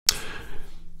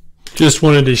Just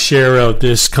wanted to share out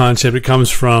this concept. It comes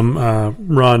from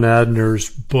Ron Adner's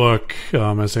book,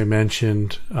 as I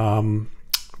mentioned,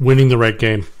 Winning the Right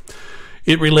Game.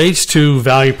 It relates to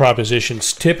value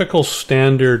propositions. Typical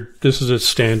standard, this is a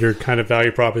standard kind of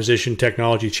value proposition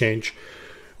technology change.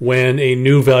 When a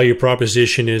new value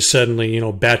proposition is suddenly,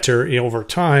 better over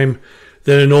time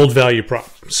than an old value prop.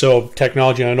 So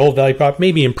technology on an old value prop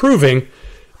may be improving,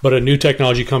 but a new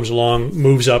technology comes along,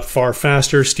 moves up far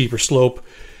faster, steeper slope.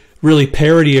 Really,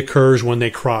 parity occurs when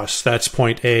they cross. That's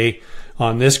point A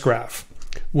on this graph.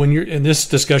 And this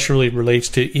discussion really relates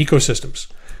to ecosystems.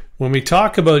 When we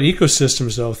talk about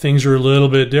ecosystems, though, things are a little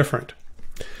bit different.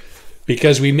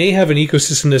 Because we may have an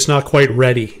ecosystem that's not quite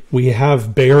ready. We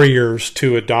have barriers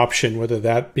to adoption, whether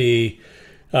that be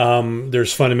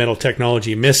there's fundamental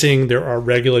technology missing, there are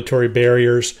regulatory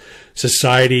barriers,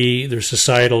 there's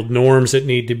societal norms that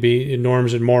need to be,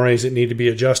 norms and mores that need to be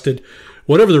adjusted.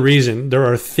 Whatever the reason, there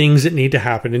are things that need to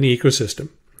happen in the ecosystem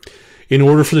in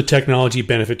order for the technology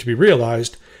benefit to be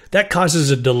realized. That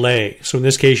causes a delay. So in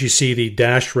this case, you see the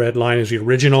dashed red line is the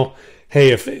original.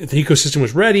 Hey, if the ecosystem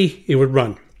was ready, it would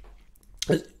run.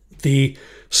 The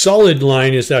solid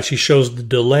line actually shows the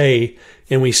delay,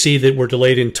 and we see that we're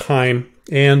delayed in time,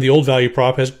 and the old value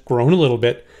prop has grown a little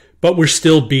bit, but we're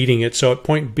still beating it. So at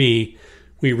point B,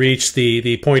 we reach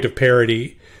the point of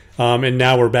parity, and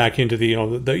now we're back into the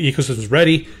ecosystem's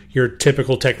ready, your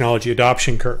typical technology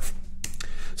adoption curve.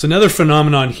 It's another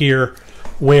phenomenon here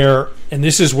where, and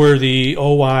this is where the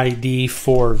OID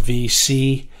for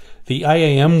VC, the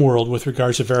IAM world with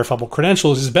regards to verifiable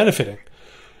credentials is benefiting.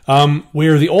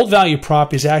 Where the old value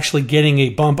prop is actually getting a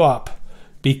bump up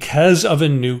because of a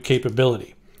new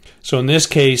capability. So in this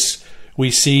case,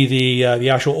 we see the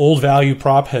actual old value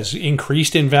prop has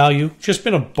increased in value, just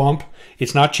been a bump.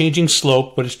 It's not changing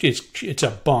slope, but it's a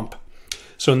bump.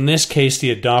 So in this case, the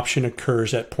adoption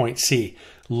occurs at point C.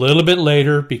 A little bit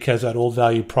later because that old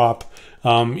value prop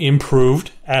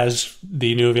improved as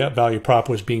the new value prop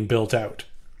was being built out.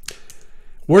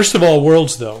 Worst of all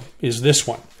worlds, though, is this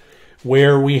one,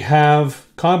 where we have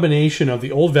combination of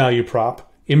the old value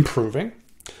prop improving.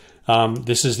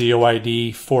 This is the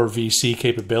OID for VC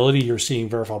capability. You're seeing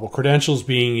verifiable credentials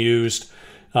being used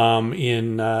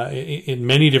in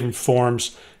many different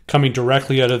forms, coming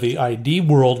directly out of the ID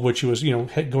world, which was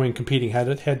competing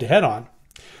head to head on.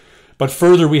 But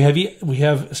further, we have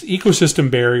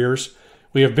ecosystem barriers.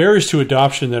 We have barriers to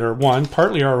adoption that are, one,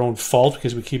 partly our own fault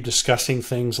because we keep discussing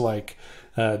things like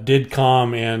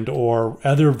DIDCOM and or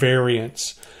other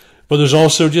variants. But there's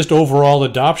also just overall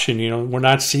adoption. We're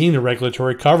not seeing the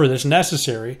regulatory cover that's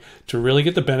necessary to really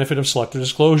get the benefit of selective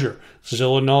disclosure,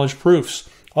 Zillow knowledge proofs.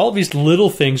 All of these little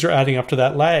things are adding up to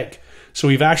that lag. So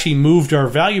we've actually moved our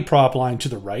value prop line to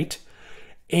the right,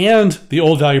 and the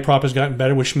old value prop has gotten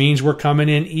better, which means we're coming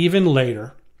in even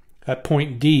later at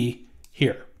point D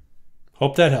here.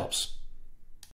 Hope that helps.